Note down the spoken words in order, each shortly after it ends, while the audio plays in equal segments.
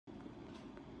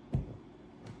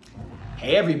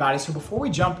Hey everybody, so before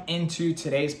we jump into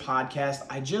today's podcast,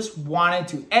 I just wanted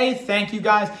to thank you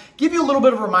guys, give you a little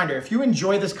bit of a reminder. If you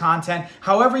enjoy this content,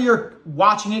 however you're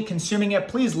watching it, consuming it,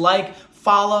 please like,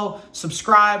 follow,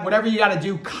 subscribe, whatever you got to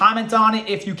do, comment on it.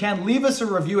 If you can, leave us a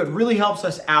review. It really helps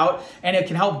us out and it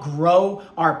can help grow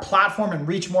our platform and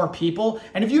reach more people.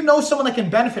 And if you know someone that can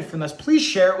benefit from this, please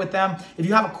share it with them. If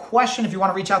you have a question, if you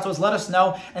want to reach out to us, let us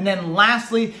know. And then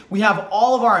lastly, we have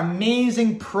all of our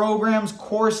amazing programs,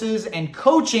 courses, and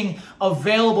coaching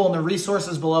available in the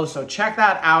resources below. So check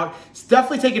that out.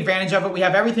 Definitely take advantage of it. We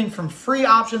have everything from free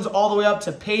options all the way up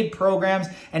to paid programs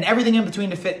and everything in between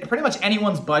to fit pretty much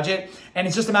anyone's budget. And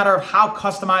it's just a matter of how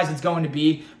customized it's going to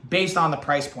be based on the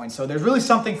price point. So there's really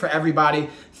something for everybody.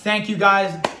 Thank you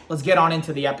guys. Let's get on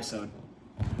into the episode.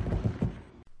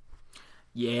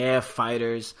 Yeah,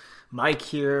 fighters. Mike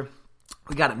here.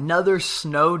 We got another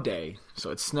snow day.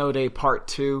 So it's snow day part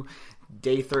 2,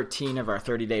 day 13 of our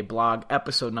 30-day blog,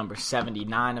 episode number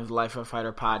 79 of the Life of a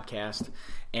Fighter podcast.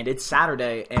 And it's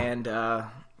Saturday, and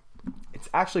it's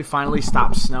actually finally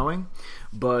stopped snowing,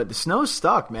 but the snow's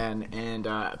stuck, man, and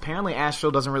apparently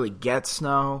Asheville doesn't really get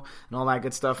snow and all that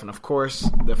good stuff, and of course,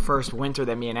 the first winter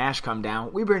that me and Ash come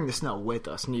down, we bring the snow with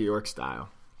us, New York style,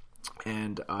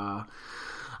 and I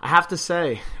have to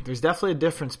say, there's definitely a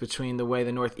difference between the way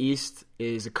the Northeast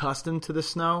is accustomed to the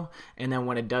snow, and then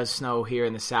when it does snow here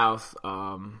in the South,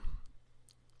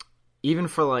 even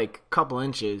for like a couple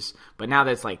inches, but now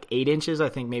that it's like 8 inches, I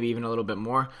think maybe even a little bit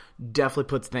more, definitely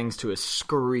puts things to a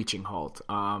screeching halt.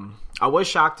 I was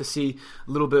shocked to see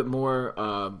a little bit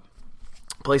more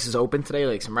places open today,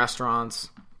 like some restaurants,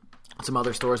 some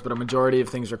other stores, but a majority of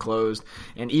things are closed.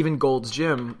 And even Gold's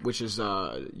Gym, which is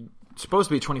supposed to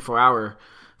be a 24-hour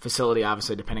facility,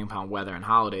 obviously, depending upon weather and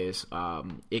holidays.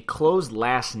 It closed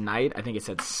last night. I think it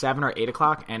said 7 or 8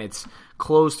 o'clock, and it's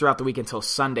closed throughout the week until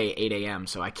Sunday, 8 a.m.,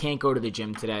 so I can't go to the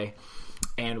gym today.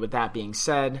 And with that being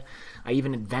said, I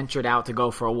even ventured out to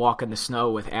go for a walk in the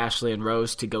snow with Ashley and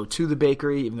Rose to go to the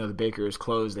bakery. Even though the bakery was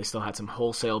closed, they still had some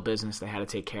wholesale business they had to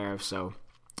take care of, so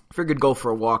I figured go for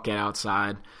a walk, get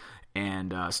outside,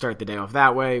 and start the day off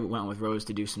that way. We went with Rose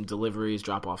to do some deliveries,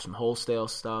 drop off some wholesale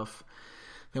stuff.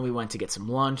 Then we went to get some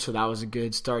lunch, so that was a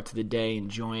good start to the day,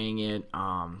 enjoying it.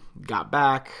 Got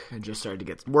back and just started to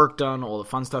get work done, all the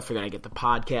fun stuff. Figured I'd get the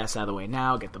podcast out of the way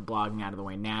now, get the blogging out of the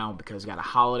way now, because I got a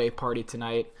holiday party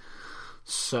tonight.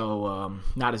 So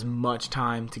not as much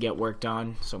time to get work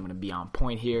done, so I'm going to be on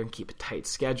point here and keep a tight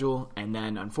schedule. And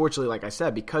then, unfortunately, like I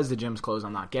said, because the gym's closed,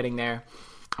 I'm not getting there.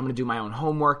 I'm going to do my own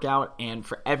home workout, and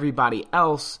for everybody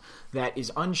else that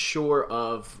is unsure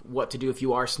of what to do if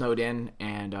you are snowed in,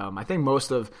 and I think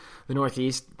most of the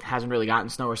Northeast hasn't really gotten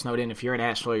snow or snowed in. If you're in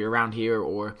Asheville, you're around here,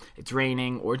 or it's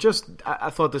raining, or just I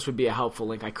thought this would be a helpful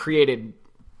link. I created,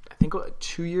 I think,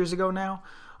 2 years ago now,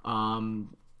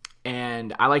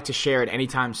 and I like to share it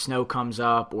anytime snow comes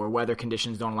up or weather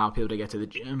conditions don't allow people to get to the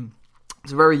gym.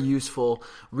 It's a very useful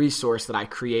resource that I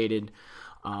created.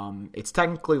 It's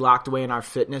technically locked away in our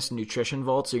fitness and nutrition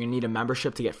vault, so you need a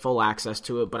membership to get full access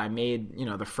to it, but I made,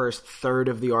 the first third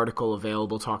of the article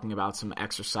available, talking about some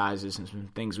exercises and some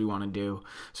things we want to do,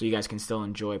 so you guys can still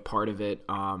enjoy part of it.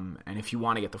 And if you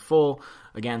want to get the full,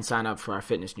 again, sign up for our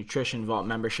fitness nutrition vault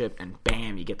membership, and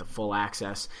bam, you get the full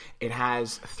access. It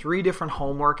has 3 different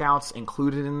home workouts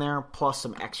included in there, plus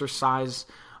some exercise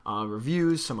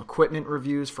reviews, some equipment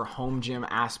reviews for home gym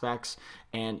aspects,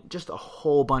 and just a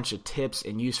whole bunch of tips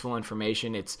and useful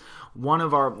information. It's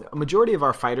a majority of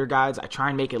our fighter guides. I try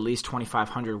and make at least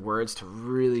 2,500 words to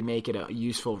really make it a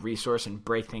useful resource and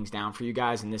break things down for you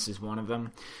guys, and this is one of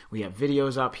them. We have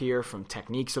videos up here from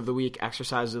techniques of the week,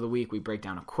 exercises of the week. We break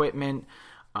down equipment,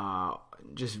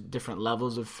 just different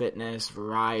levels of fitness,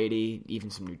 variety, even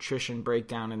some nutrition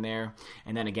breakdown in there.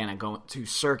 And then again, I go to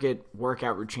circuit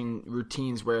workout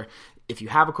routines where if you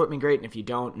have equipment, great, and if you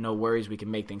don't, no worries, we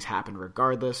can make things happen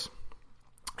regardless.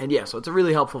 And yeah, so it's a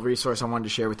really helpful resource I wanted to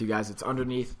share with you guys. It's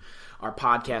underneath our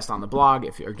podcast on the blog.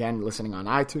 If you're, again, listening on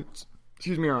iTunes,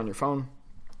 or on your phone,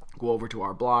 go over to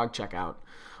our blog, check out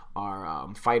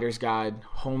our Fighter's Guide,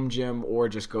 Home Gym, or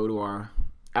just go to our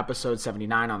episode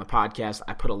 79 on the podcast.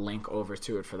 I put a link over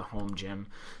to it for the home gym,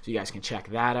 so you guys can check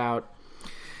that out.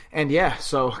 And yeah,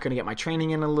 so going to get my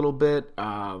training in a little bit,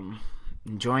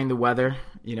 enjoying the weather.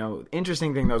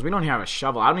 Interesting thing though is we don't have a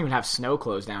shovel. I don't even have snow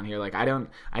clothes down here. Like I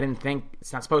didn't think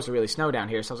it's not supposed to really snow down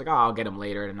here, so I was like, I'll get them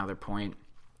later at another point.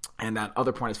 And that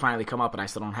other point has finally come up, and I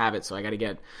still don't have it. So I got to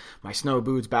get my snow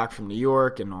boots back from New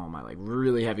York and all my like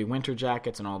really heavy winter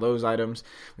jackets and all those items.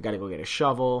 We got to go get a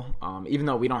shovel. Even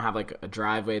though we don't have like a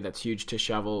driveway that's huge to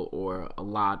shovel or a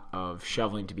lot of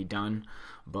shoveling to be done,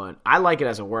 but I like it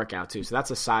as a workout too. So that's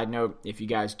a side note. If you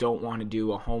guys don't want to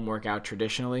do a home workout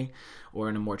traditionally or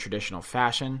in a more traditional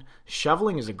fashion,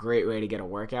 shoveling is a great way to get a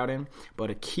workout in. But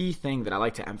a key thing that I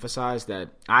like to emphasize that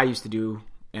I used to do,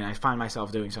 and I find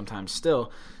myself doing sometimes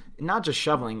still, not just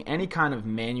shoveling, any kind of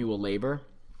manual labor.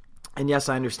 And yes,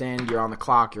 I understand you're on the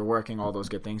clock, you're working, all those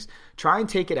good things. Try and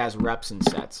take it as reps and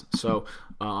sets. So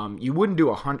you wouldn't do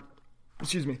 100.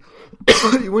 You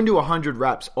wouldn't do 100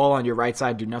 reps all on your right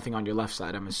side, do nothing on your left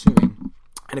side, I'm assuming.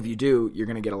 And if you do, you're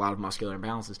going to get a lot of muscular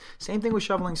imbalances. Same thing with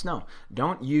shoveling snow.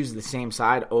 Don't use the same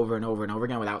side over and over and over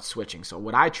again without switching. So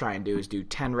what I try and do is do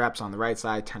 10 reps on the right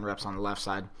side, 10 reps on the left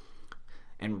side,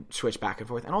 and switch back and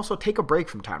forth. And also take a break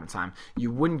from time to time.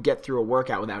 You wouldn't get through a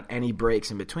workout without any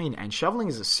breaks in between. And shoveling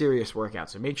is a serious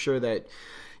workout. So make sure that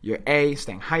you're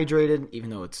staying hydrated, even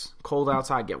though it's cold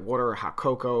outside. Get water or hot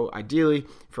cocoa. Ideally,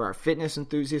 for our fitness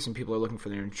enthusiasts and people who are looking for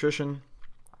their nutrition,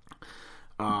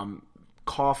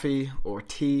 coffee or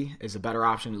tea is a better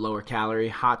option, lower calorie.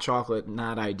 Hot chocolate,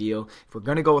 not ideal. If we're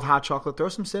going to go with hot chocolate, throw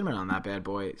some cinnamon on that bad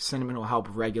boy. Cinnamon will help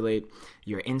regulate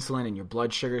your insulin and your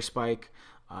blood sugar spike.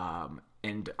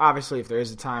 And obviously, if there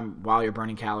is a time while you're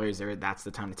burning calories, that's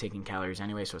the time to take in calories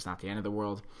anyway, so it's not the end of the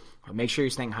world. But make sure you're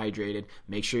staying hydrated.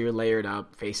 Make sure you're layered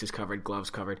up, face is covered,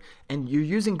 gloves covered, and you're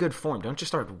using good form. Don't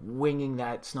just start winging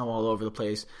that snow all over the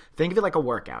place. Think of it like a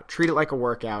workout. Treat it like a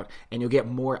workout, and you'll get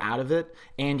more out of it,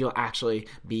 and you'll actually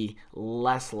be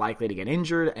less likely to get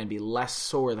injured and be less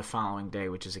sore the following day,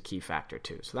 which is a key factor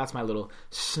too. So that's my little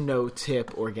snow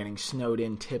tip or getting snowed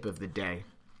in tip of the day.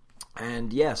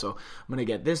 And yeah, so I'm going to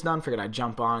get this done. Figured I'd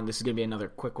jump on. This is going to be another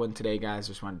quick one today, guys.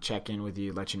 Just wanted to check in with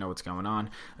you, let you know what's going on.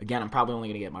 Again, I'm probably only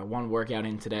going to get my one workout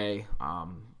in today.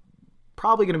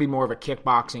 Probably going to be more of a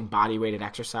kickboxing, body-weighted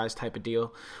exercise type of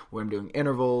deal where I'm doing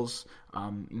intervals.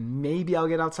 Maybe I'll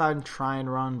get outside and try and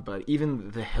run, but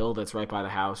even the hill that's right by the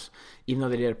house, even though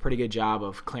they did a pretty good job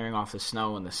of clearing off the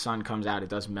snow and the sun comes out, it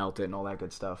does melt it and all that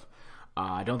good stuff.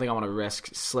 I don't think I want to risk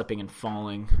slipping and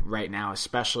falling right now,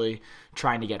 especially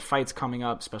trying to get fights coming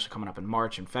up, especially coming up in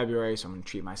March and February. So I'm going to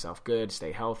treat myself good,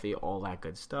 stay healthy, all that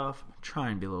good stuff. Try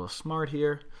and be a little smart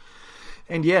here.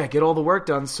 And yeah, get all the work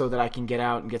done so that I can get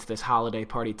out and get to this holiday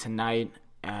party tonight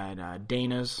at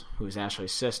Dana's, who is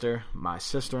Ashley's sister, my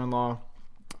sister-in-law.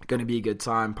 Going to be a good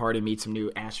time. Party, meet some new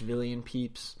Ashvillian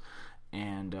peeps,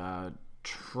 and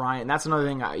and that's another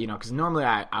thing, because normally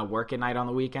I work at night on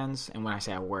the weekends, and when I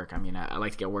say I work, I mean I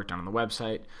like to get work done on the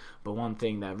website, but one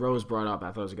thing that Rose brought up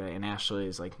I thought was good, and Ashley,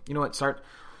 is like, you know what, start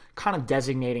kind of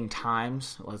designating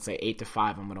times, let's say 8 to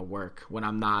 5 I'm going to work, when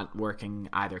I'm not working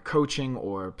either coaching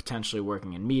or potentially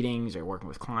working in meetings or working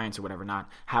with clients or whatever, not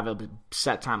have a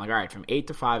set time, like, all right, from 8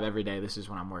 to 5 every day, this is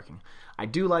when I'm working. I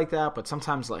do like that, but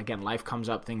sometimes, again, life comes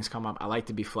up, things come up. I like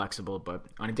to be flexible, but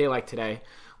on a day like today,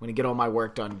 I'm going to get all my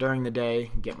work done during the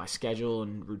day, get my schedule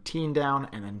and routine down,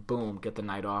 and then boom, get the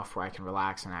night off where I can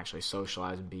relax and actually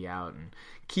socialize and be out and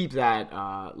keep that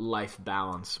life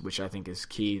balance, which I think is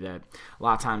key. That a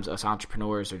lot of times us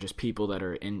entrepreneurs or just people that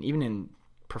are even in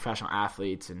professional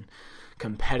athletes and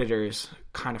competitors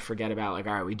kind of forget about, like,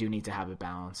 all right, we do need to have a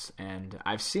balance. And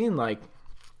I've seen, like,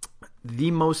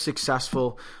 the most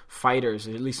successful fighters,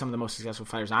 at least some of the most successful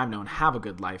fighters I've known, have a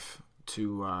good life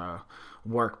to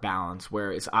work balance,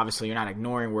 where it's obviously you're not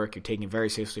ignoring work, you're taking it very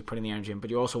seriously, putting the energy in, but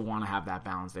you also want to have that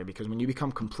balance there, because when you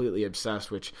become completely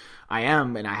obsessed, which I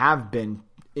am and I have been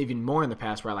even more in the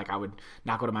past, where like I would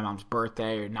not go to my mom's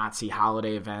birthday or not see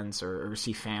holiday events or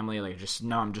see family, like just,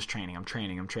 no, I'm just training.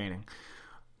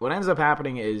 What ends up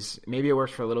happening is maybe it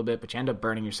works for a little bit, but you end up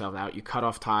burning yourself out. You cut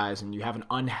off ties and you have an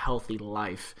unhealthy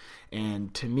life.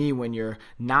 And to me, when you're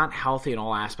not healthy in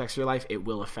all aspects of your life, it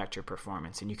will affect your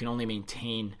performance. And you can only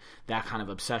maintain that kind of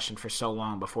obsession for so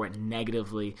long before it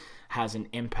negatively has an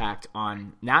impact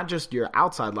on not just your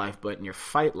outside life, but in your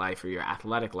fight life or your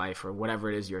athletic life or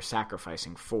whatever it is you're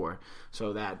sacrificing for.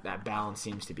 So that balance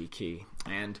seems to be key.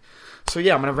 And so,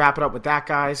 yeah, I'm going to wrap it up with that,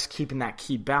 guys, keeping that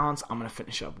key balance. I'm going to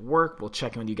finish up work. We'll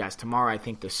check in with you guys tomorrow. I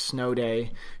think the snow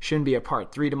day shouldn't be a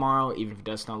part 3 tomorrow. Even if it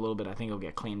does snow a little bit, I think it'll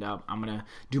get cleaned up. I'm going to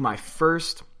do my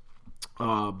first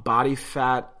body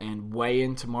fat and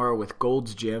weigh-in tomorrow with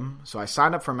Gold's Gym. So I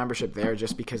signed up for a membership there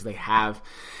just because they have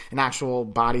an actual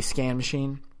body scan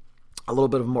machine, a little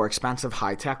bit of a more expensive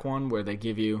high-tech one where they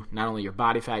give you not only your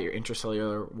body fat, your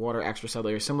intracellular, water,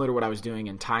 extracellular, similar to what I was doing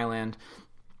in Thailand.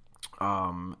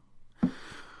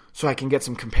 so I can get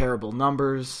some comparable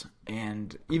numbers.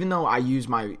 And even though I use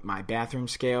my bathroom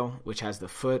scale, which has the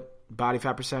foot body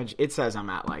fat percentage, it says I'm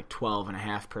at like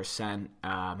 12.5%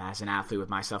 as an athlete with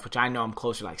myself, which I know I'm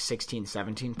closer to like 16,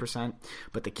 17%.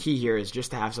 But the key here is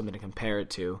just to have something to compare it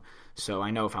to. So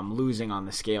I know if I'm losing on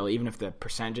the scale, even if the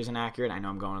percentage isn't accurate, I know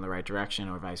I'm going in the right direction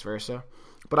or vice versa.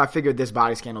 But I figured this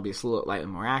body scan will be slightly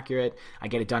more accurate. I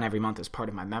get it done every month as part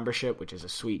of my membership, which is a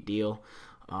sweet deal.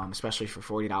 Especially for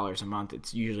 $40 a month.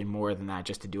 It's usually more than that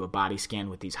just to do a body scan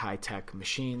with these high-tech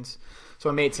machines. So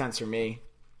it made sense for me.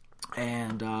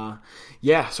 And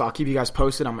so I'll keep you guys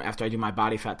posted. After I do my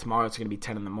body fat tomorrow, it's going to be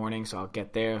 10 in the morning, so I'll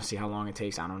get there, see how long it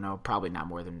takes. I don't know, probably not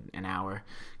more than an hour.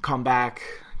 Come back,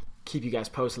 keep you guys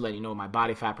posted, let you know what my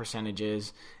body fat percentage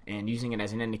is, and using it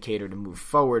as an indicator to move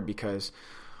forward, because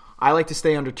I like to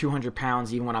stay under 200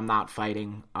 pounds even when I'm not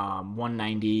fighting.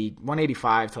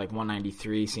 185 to like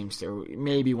 193 seems to,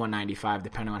 maybe 195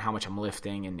 depending on how much I'm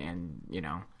lifting and you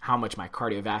know, how much my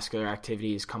cardiovascular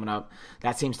activity is coming up.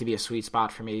 That seems to be a sweet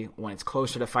spot for me. When it's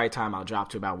closer to fight time, I'll drop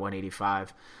to about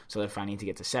 185. So that if I need to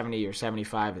get to 70 or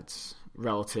 75, it's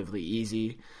relatively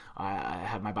easy. I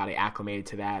have my body acclimated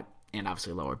to that, and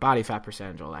obviously lower body fat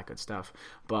percentage, all that good stuff.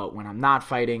 But when I'm not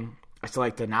fighting, I still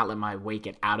like to not let my weight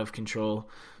get out of control,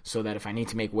 so that if I need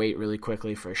to make weight really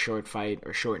quickly for a short fight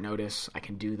or short notice, I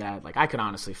can do that. Like, I could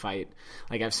honestly fight,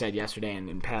 like I've said yesterday and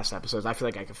in past episodes, I feel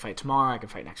like I could fight tomorrow, I can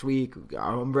fight next week.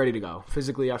 I'm ready to go.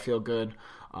 Physically, I feel good.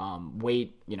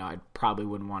 Weight, you know, I probably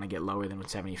wouldn't want to get lower than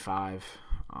 175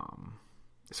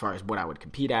 as far as what I would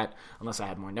compete at, unless I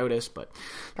had more notice. But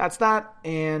that's that.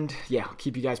 And yeah, I'll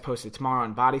keep you guys posted tomorrow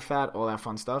on body fat, all that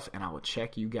fun stuff, and I will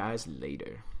check you guys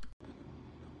later.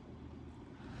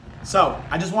 So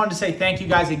I just wanted to say thank you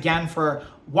guys again for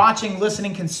watching,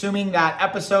 listening, consuming that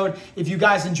episode. If you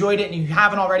guys enjoyed it and you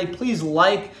haven't already, please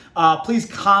please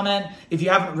comment. If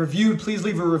you haven't reviewed, please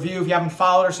leave a review. If you haven't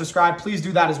followed or subscribed, please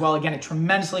do that as well. Again, it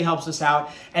tremendously helps us out.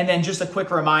 And then just a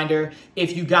quick reminder,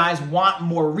 if you guys want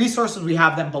more resources, we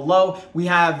have them below. We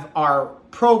have our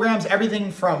programs,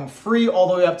 everything from free all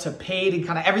the way up to paid and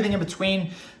kind of everything in between.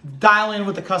 Dial in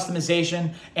with the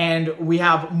customization, and we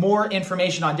have more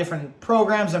information on different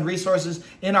programs and resources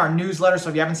in our newsletter. So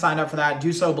if you haven't signed up for that,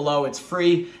 do so below. It's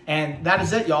free. And that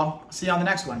is it, y'all. See you on the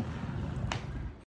next one.